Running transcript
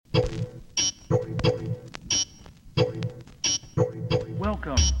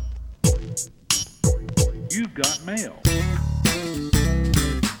Welcome. You've got mail.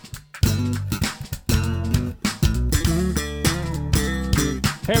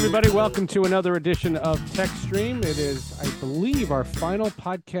 Hey everybody, welcome to another edition of TechStream. It is, I believe, our final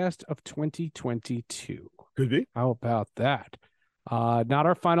podcast of 2022. Could be. How about that? Not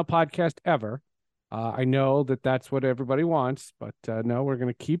our final podcast ever. I know that that's what everybody wants, but no, we're going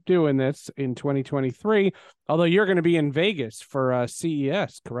to keep doing this in 2023. Although you're going to be in Vegas for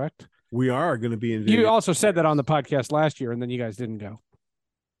CES, correct? We are going to be in Vegas. You also said that on the podcast last year, and then you guys didn't go.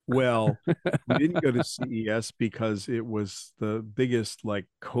 Well, we didn't go to CES because it was the biggest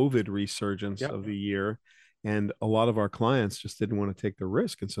COVID resurgence of the year. And a lot of our clients just didn't want to take the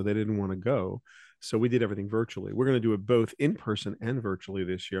risk. And so they didn't want to go. So we did everything virtually. We're going to do it both in person and virtually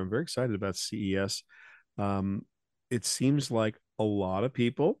this year. I'm very excited about CES. It seems like a lot of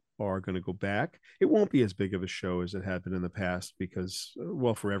people are going to go back. It won't be as big of a show as it had been in the past because,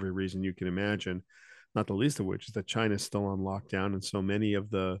 well, for every reason you can imagine, not the least of which is that China's still on lockdown. And so many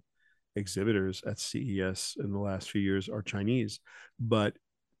of the exhibitors at CES in the last few years are Chinese. But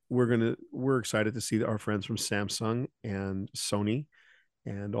we're excited to see our friends from Samsung and Sony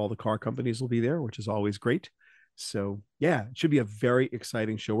and all the car companies will be there, which is always great. So yeah, it should be a very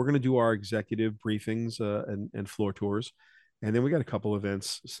exciting show. We're going to do our executive briefings and floor tours. And then we got a couple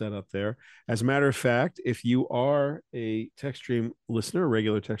events set up there. As a matter of fact, if you are a TechStream listener, a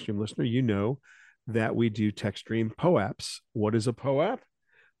regular TechStream listener, you know that we do TechStream POAPs. What is a POAP?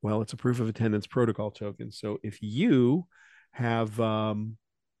 Well, it's a proof of attendance protocol token. So if you have a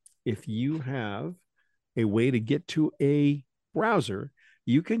way to get to a browser,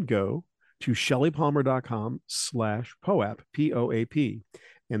 you can go to shellypalmer.com/POAP, POAP.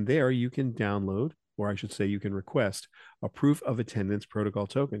 And there you can download, or I should say you can request a proof of attendance protocol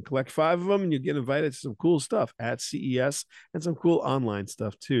token. Collect 5 of them and you get invited to some cool stuff at CES and some cool online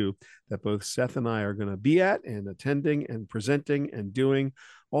stuff too that both Seth and I are going to be at and attending and presenting and doing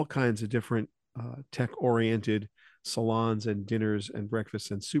all kinds of different tech-oriented salons and dinners and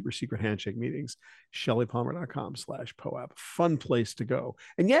breakfasts and super secret handshake meetings. shellypalmer.com/POAP. Fun place to go.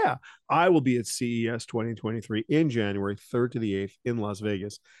 And yeah, I will be at CES 2023 in January 3rd to the 8th in Las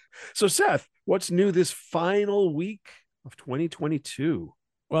Vegas. So Seth, what's new this final week of 2022?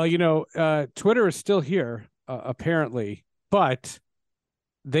 Well, Twitter is still here, apparently, but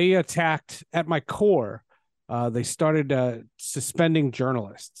they attacked at my core. They started suspending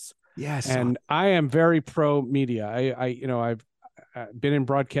journalists. Yes. And I am very pro media. I've been in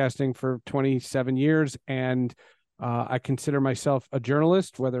broadcasting for 27 years and I consider myself a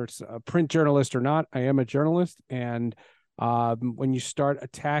journalist, whether it's a print journalist or not. I am a journalist. And when you start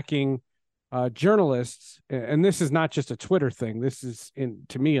attacking journalists, and this is not just a Twitter thing, this is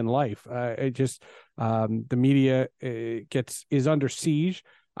to me in life, the media is under siege.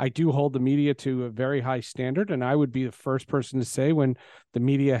 I do hold the media to a very high standard, and I would be the first person to say when the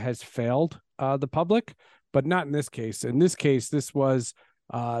media has failed the public, but not in this case. In this case, this was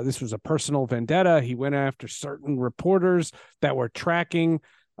a personal vendetta. He went after certain reporters that were tracking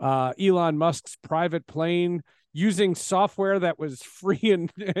Elon Musk's private plane using software that was free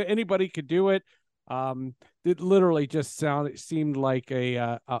and anybody could do it. It literally just seemed like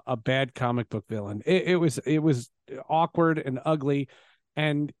a bad comic book villain. It was awkward and ugly.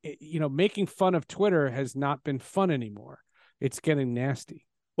 And, making fun of Twitter has not been fun anymore. It's getting nasty.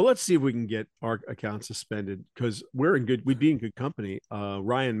 Well, let's see if we can get our account suspended because we'd be in good company.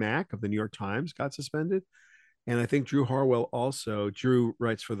 Ryan Mack of the New York Times got suspended. And I think Drew Harwell also. Drew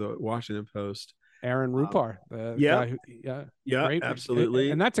writes for the Washington Post. Aaron Rupar. Guy great, absolutely.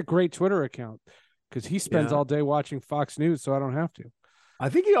 And that's a great Twitter account because he spends all day watching Fox News, so I don't have to. I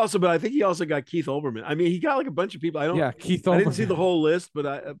think he also got Keith Olbermann. I mean, he got a bunch of people. Keith Olbermann. I didn't see the whole list,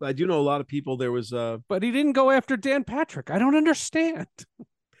 but I do know a lot of people. There was but he didn't go after Dan Patrick. I don't understand.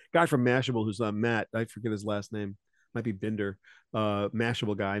 Guy from Mashable who's Matt. I forget his last name. Might be Binder.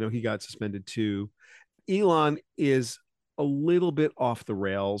 Mashable guy. I know he got suspended too. Elon is a little bit off the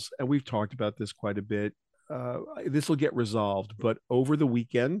rails, and we've talked about this quite a bit. This will get resolved, but over the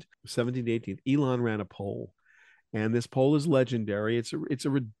weekend, 17th to 18th, Elon ran a poll. And this poll is legendary. It's a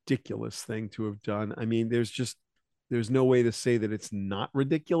ridiculous thing to have done. I mean, there's no way to say that it's not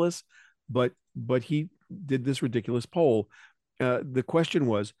ridiculous, but he did this ridiculous poll. The question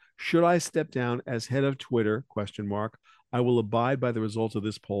was, should I step down as head of Twitter? ? I will abide by the results of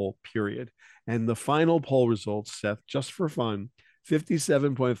this poll, period. And the final poll results, Seth, just for fun,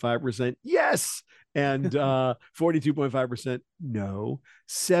 57.5% yes, and 42.5% no.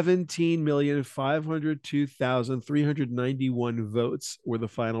 17,502,391 votes were the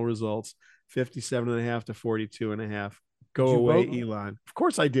final results. 57.5 to 42.5 Go Did you away, vote? Elon. Of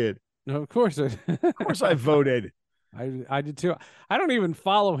course I did. No, of course. Of course I voted. I did too. I don't even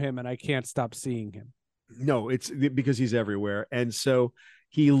follow him, and I can't stop seeing him. No, it's because he's everywhere. And so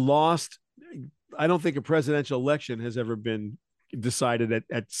he lost. I don't think a presidential election has ever been decided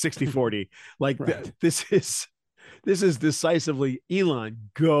at 60-40. Like Right. this is decisively Elon,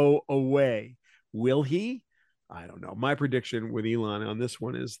 go away. Will he? I don't know. My prediction with Elon on this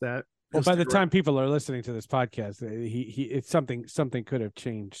one is that Well, by the time people are listening to this podcast, it's something could have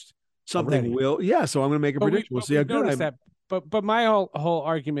changed something already. will. Yeah, so I'm going to make a prediction. We'll see how good I am. That. But my whole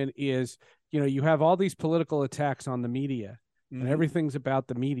argument is, you have all these political attacks on the media, and everything's about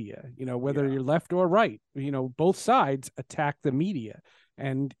the media. Whether you're left or right, both sides attack the media.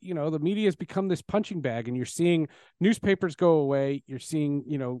 And, the media has become this punching bag, and you're seeing newspapers go away. You're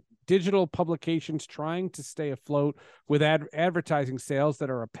seeing, digital publications trying to stay afloat with advertising sales that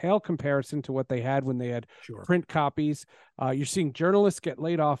are a pale comparison to what they had when they had print copies. You're seeing journalists get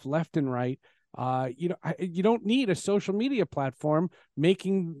laid off left and right. You don't need a social media platform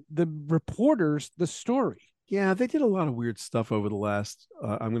making the reporters the story. Yeah, they did a lot of weird stuff over the last,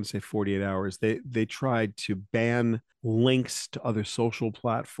 I'm going to say 48 hours. They tried to ban links to other social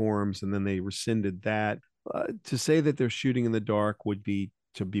platforms, and then they rescinded that. To say that they're shooting in the dark would be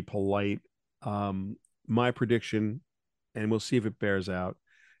to be polite. My prediction, and we'll see if it bears out,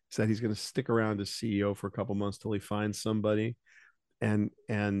 is that he's going to stick around as CEO for a couple months till he finds somebody. And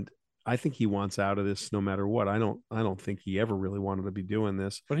I think he wants out of this no matter what. I don't think he ever really wanted to be doing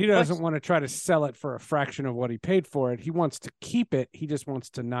this. But he doesn't want to try to sell it for a fraction of what he paid for it. He wants to keep it. He just wants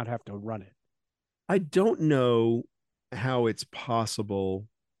to not have to run it. I don't know how it's possible.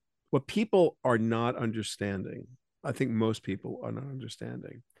 What people are not understanding, I think most people are not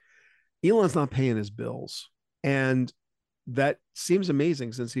understanding. Elon's not paying his bills. And that seems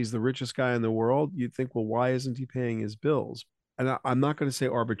amazing since he's the richest guy in the world. You'd think, well, why isn't he paying his bills? And I'm not going to say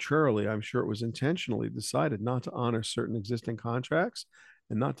arbitrarily. I'm sure it was intentionally decided not to honor certain existing contracts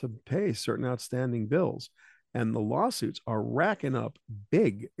and not to pay certain outstanding bills. And the lawsuits are racking up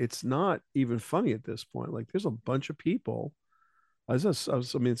big. It's not even funny at this point. Like there's a bunch of people. It's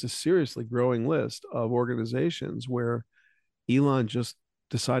a seriously growing list of organizations where Elon just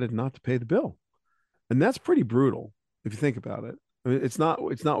decided not to pay the bill. And that's pretty brutal if you think about it. I mean, it's not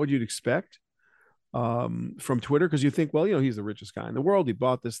what you'd expect from Twitter, because you think, well, he's the richest guy in the world. He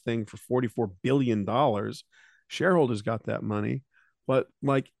bought this thing for $44 billion. Shareholders got that money. But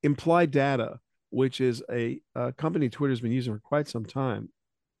like Implied Data, which is a company Twitter's been using for quite some time,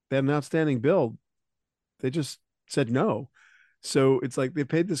 they had an outstanding bill. They just said no. So it's like they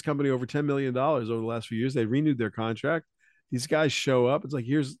paid this company over $10 million over the last few years. They renewed their contract. These guys show up. It's like,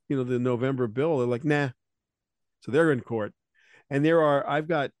 here's, the November bill. They're like, nah. So they're in court. And I've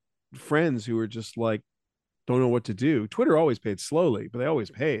got friends who are just like, don't know what to do. Twitter always paid slowly, but they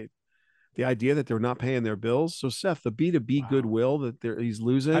always paid. The idea that they're not paying their bills. So Seth, the B2B goodwill that he's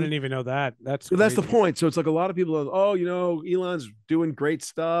losing. I didn't even know that. That's the point. So it's like a lot of people are, Elon's doing great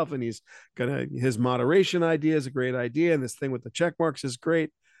stuff, and his moderation idea is a great idea, and this thing with the check marks is great.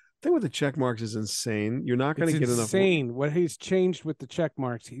 The thing with the check marks is insane. You're not going to get enough. Insane. What he's changed with the check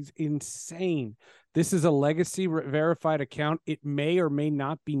marks. He's insane. This is a legacy verified account. It may or may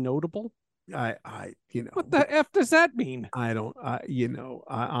not be notable. What the F does that mean? I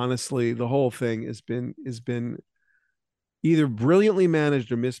honestly, the whole thing has been either brilliantly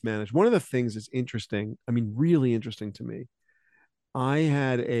managed or mismanaged. One of the things that's interesting, really interesting to me, I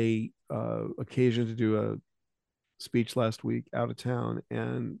had a occasion to do a speech last week out of town,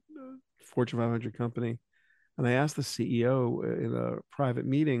 and Fortune 500 company. And I asked the CEO in a private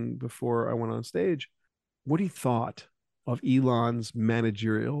meeting before I went on stage what he thought of Elon's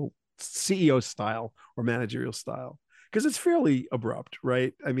managerial CEO style or managerial style, because it's fairly abrupt,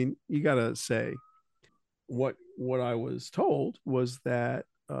 right? You got to say what I was told was that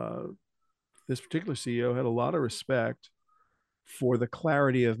this particular CEO had a lot of respect for the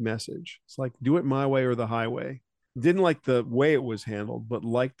clarity of message. It's like, do it my way or the highway. Didn't like the way it was handled, but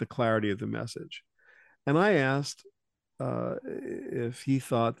liked the clarity of the message. And I asked if he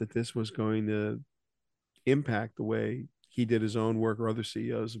thought that this was going to impact the way he did his own work or other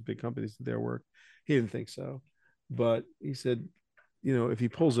CEOs of big companies did their work. He didn't think so. But he said, if he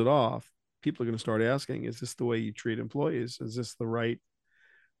pulls it off, people are going to start asking, is this the way you treat employees? Is this the right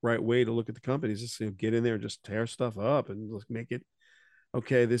way to look at the companies? Just get in there and just tear stuff up and make it,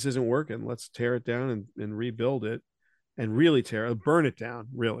 okay, this isn't working. Let's tear it down and rebuild it. And really burn it down,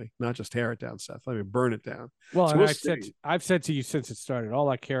 really, not just tear it down, Seth. Burn it down. Well, so I've said to you since it started, all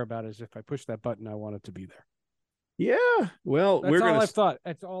I care about is if I push that button, I want it to be there. Yeah. Well, That's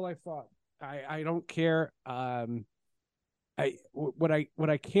all I thought. I don't care. what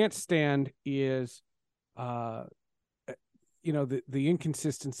I can't stand is, the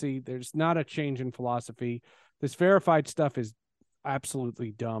inconsistency. There's not a change in philosophy. This verified stuff is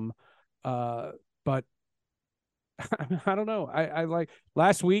absolutely dumb. But I don't know. I like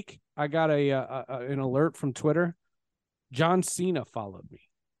last week I got an alert from Twitter. John Cena followed me.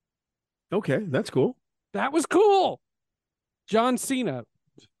 Okay, that's cool. That was cool. John Cena,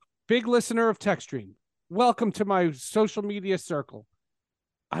 big listener of TechStream. Welcome to my social media circle.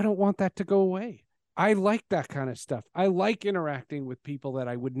 I don't want that to go away. I like that kind of stuff. I like interacting with people that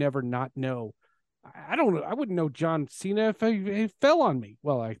I would never not know. I wouldn't know John Cena if he fell on me.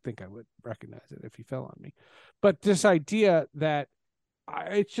 Well, I think I would recognize it if he fell on me. But this idea that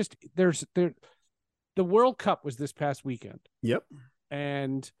it's just the World Cup was this past weekend. Yep.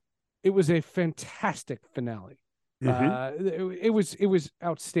 And it was a fantastic finale. It was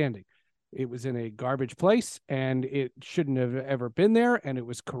outstanding. It was in a garbage place, and it shouldn't have ever been there, and it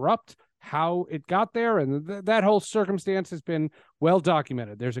was corrupt how it got there, and that whole circumstance has been well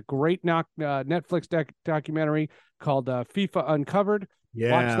documented. There's a great Netflix documentary called FIFA Uncovered.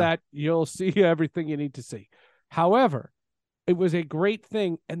 Yeah. Watch that. You'll see everything you need to see. However, it was a great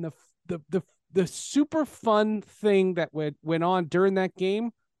thing, and the super fun thing that went on during that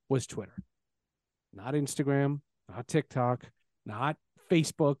game was Twitter. Not Instagram, not TikTok, not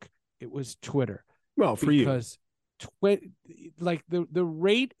Facebook. It was Twitter. Well, for you. Because like the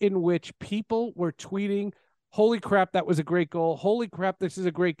rate in which people were tweeting, holy crap, that was a great goal. Holy crap, this is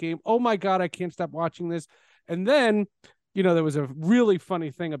a great game. Oh my God, I can't stop watching this. And then, there was a really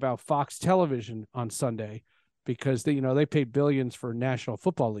funny thing about Fox Television on Sunday because they paid billions for National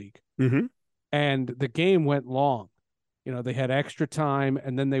Football League. Mm-hmm. And the game went long. They had extra time,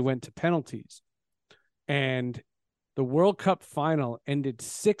 and then they went to penalties. And the World Cup final ended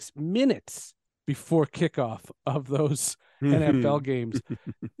 6 minutes before kickoff of those NFL games.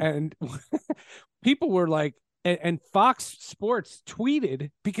 And people were like, and Fox Sports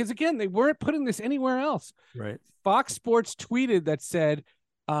tweeted, because again, they weren't putting this anywhere else. Right. Fox Sports tweeted that said,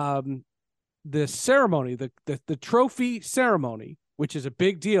 the ceremony, the trophy ceremony, which is a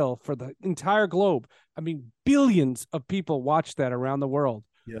big deal for the entire globe. I mean, billions of people watched that around the world.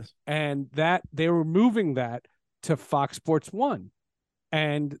 Yes. And that they were moving that to Fox Sports 1,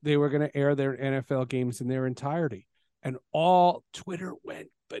 and they were going to air their NFL games in their entirety. And all Twitter went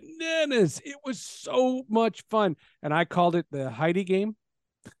bananas. It was so much fun. And I called it the Heidi game.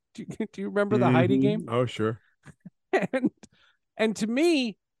 Do you remember the Heidi game? Oh, sure. And to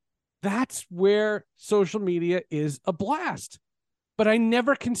me, that's where social media is a blast. But I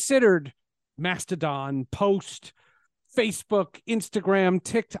never considered Mastodon, Post, Facebook, Instagram,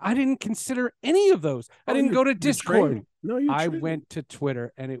 TikTok. I didn't consider any of those. I didn't go to Discord. I went to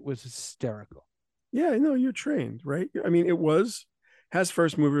Twitter, and it was hysterical. Yeah, no, you're trained, right? I mean, has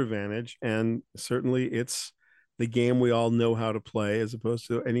first mover advantage, and certainly it's the game we all know how to play as opposed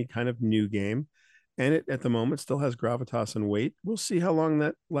to any kind of new game. And it, at the moment, still has gravitas and weight. We'll see how long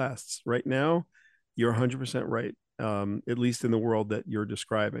that lasts. Right now, you're 100% right. At least in the world that you're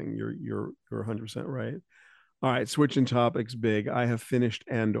describing, you're 100% right. All right, switching topics big. I have finished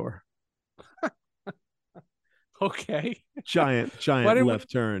Andor. Okay. Giant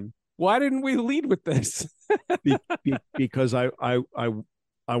left turn. Why didn't we lead with this? Because I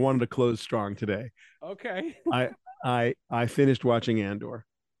wanted to close strong today. Okay. I finished watching Andor.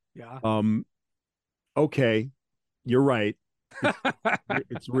 Yeah. Okay, you're right.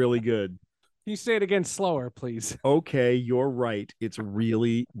 It's really good. Can you say it again slower, please? Okay, you're right. It's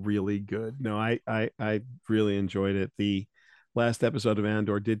really, really good. No, I really enjoyed it. The last episode of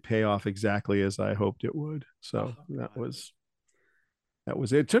Andor did pay off exactly as I hoped it would. So that was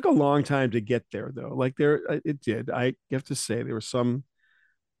it. It took a long time to get there, though. It did. I have to say there were some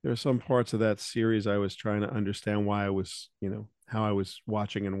parts of that series I was trying to understand why I was, how I was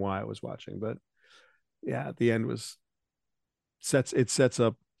watching and why I was watching. But yeah, at the end sets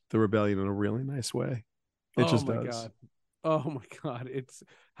up the rebellion in a really nice way. It just does. God. Oh my God.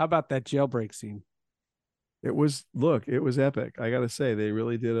 How about that jailbreak scene? It was epic. I gotta say, they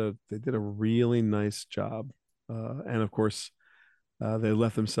really did a really nice job. And of course, they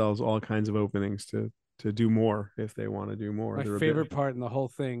left themselves all kinds of openings to do more if they want to do more. My favorite part in the whole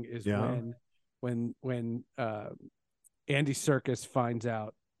thing is when Andy Serkis finds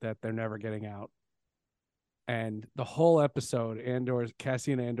out that they're never getting out. And the whole episode,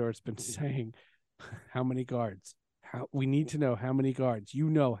 Cassian Andor's been saying, how many guards? We need to know how many guards.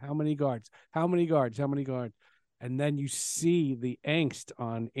 How many guards? How many guards? How many guards? And then you see the angst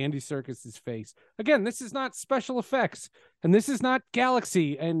on Andy Serkis's face. Again, this is not special effects, and this is not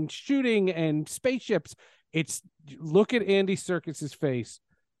galaxy and shooting and spaceships. It's look at Andy Serkis's face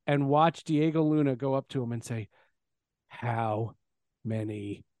and watch Diego Luna go up to him and say, "How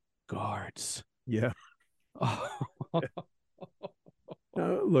many guards?" Yeah.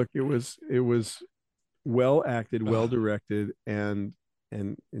 Look, it was well acted, well directed, and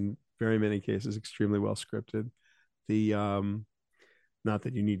in very many cases extremely well scripted. The not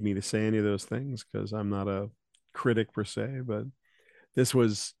that you need me to say any of those things because I'm not a critic per se, but this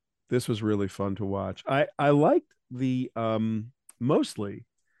was really fun to watch. I liked the mostly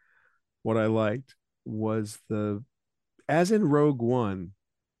what I liked was the, as in Rogue One,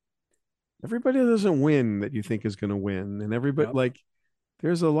 everybody doesn't win that you think is going to win, and everybody like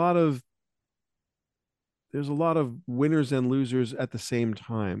there's a lot of winners and losers at the same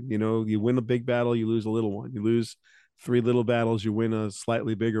time. You know, you win a big battle, you lose a little one. You lose 3 little battles, you win a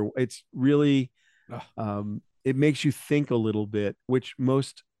slightly bigger. It's really it makes you think a little bit, which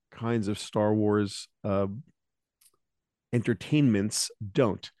most kinds of Star Wars entertainments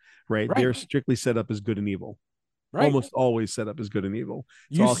don't, right? They're strictly set up as good and evil. Right. Almost always set up as good and evil.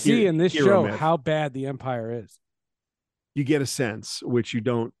 You see in this show how bad the Empire is. You get a sense, which you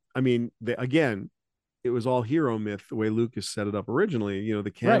don't. I mean, again, it was all hero myth the way Lucas set it up originally. You know,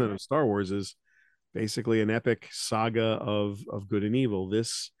 the canon of Star Wars is basically an epic saga of good and evil.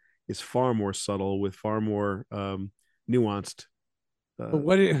 This is far more subtle with far more nuanced. But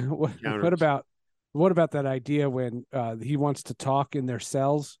what about that idea when he wants to talk in their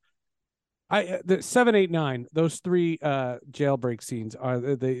cells? The 7, 8, 9, those 3 jailbreak scenes are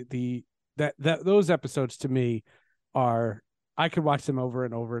those episodes to me are, I could watch them over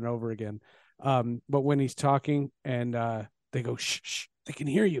and over and over again. But when he's talking and they go, shh, shh, they can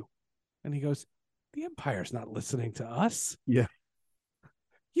hear you. And he goes, the Empire's not listening to us. Yeah.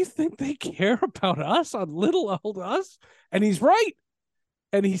 You think they care about us, on little old us? And he's right.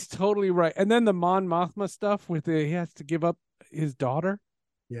 And he's totally right. And then the Mon Mothma stuff with he has to give up his daughter.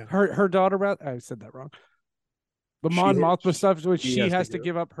 Yeah. Her daughter, I said that wrong. The Mon Mothma stuff, which she has to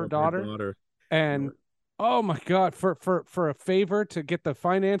give up her daughter. And oh my God, for a favor to get the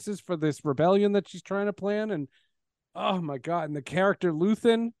finances for this rebellion that she's trying to plan. And oh my God. And the character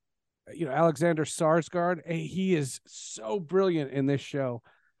Luthen, you know, Alexander Skarsgård, he is so brilliant in this show.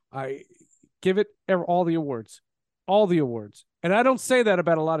 I give it all the awards. And I don't say that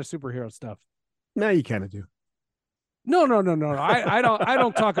about a lot of superhero stuff. No, you kind of do. No. I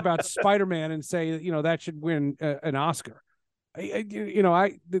don't talk about Spider-Man and say, you know, that should win an Oscar.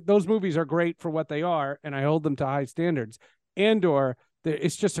 Those movies are great for what they are, and I hold them to high standards. Andor,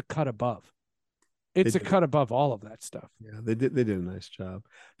 it's just a cut above. It's a cut above all of that stuff. Yeah, they did a nice job.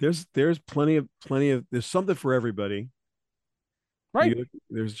 There's plenty of there's something for everybody. Right.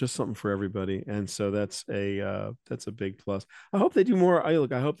 There's just something for everybody. And so that's a big plus. I hope they do more. I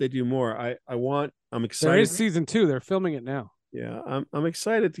hope they do more. I'm excited. There is season 2. They're filming it now. Yeah. I'm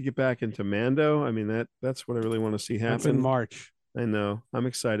excited to get back into Mando. I mean, that's what I really want to see happen. That's in March. I know. I'm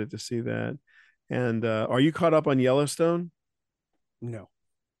excited to see that. And are you caught up on Yellowstone? No.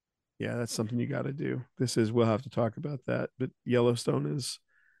 Yeah, that's something you got to do. We'll have to talk about that. But Yellowstone is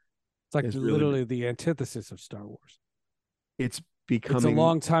literally really, the antithesis of Star Wars. It's a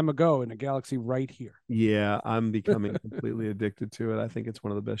long time ago in a galaxy right here. Yeah, I'm becoming completely addicted to it. I think it's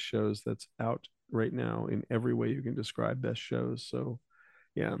one of the best shows that's out right now in every way you can describe best shows. So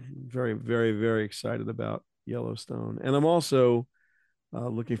yeah, very, very, very excited about Yellowstone. And I'm also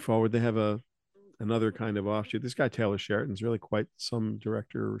looking forward. They have another kind of offshoot. This guy, Taylor Sheridan's really quite some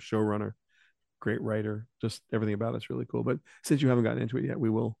director, showrunner, great writer. Just everything about it's really cool. But since you haven't gotten into it yet,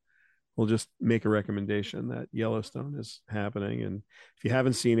 we'll just make a recommendation that Yellowstone is happening. And if you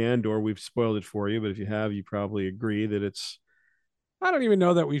haven't seen Andor, we've spoiled it for you. But if you have, you probably agree that it's... I don't even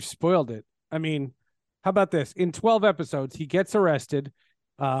know that we've spoiled it. I mean, how about this? In 12 episodes, he gets arrested.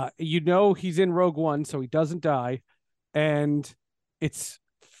 He's in Rogue One, so he doesn't die. And it's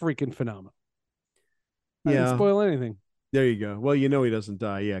freaking phenomenal. I didn't spoil anything. There you go. Well, he doesn't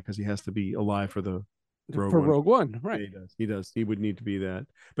die. Yeah, because he has to be alive for the Rogue One, right? Yeah, he does. He would need to be that.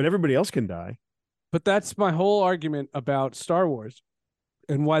 But everybody else can die. But that's my whole argument about Star Wars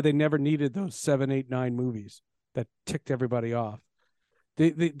and why they never needed those 7, 8, 9 movies that ticked everybody off.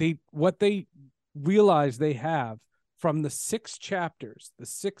 What they realize they have from the 6 chapters, the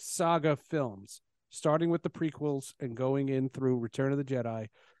 6 saga films, starting with the prequels and going in through Return of the Jedi,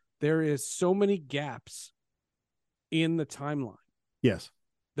 there is so many gaps in the timeline. Yes.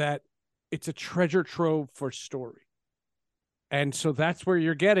 That it's a treasure trove for story. And so that's where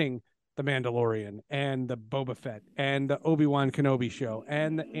you're getting the Mandalorian and the Boba Fett and the Obi-Wan Kenobi show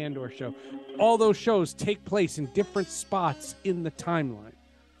and the Andor show. All those shows take place in different spots in the timeline.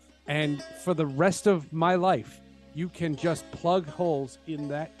 And for the rest of my life, you can just plug holes in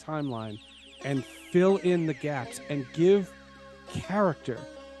that timeline and fill in the gaps and give character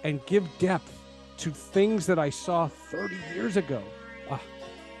and give depth to things that I saw 30 years ago.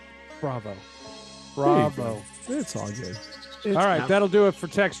 Bravo. It's all good. All right, that'll do it for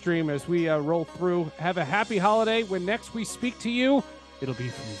Tech Stream as we roll through. Have a happy holiday. When next we speak to you, it'll be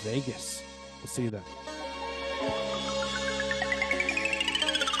from Vegas. We'll see you then.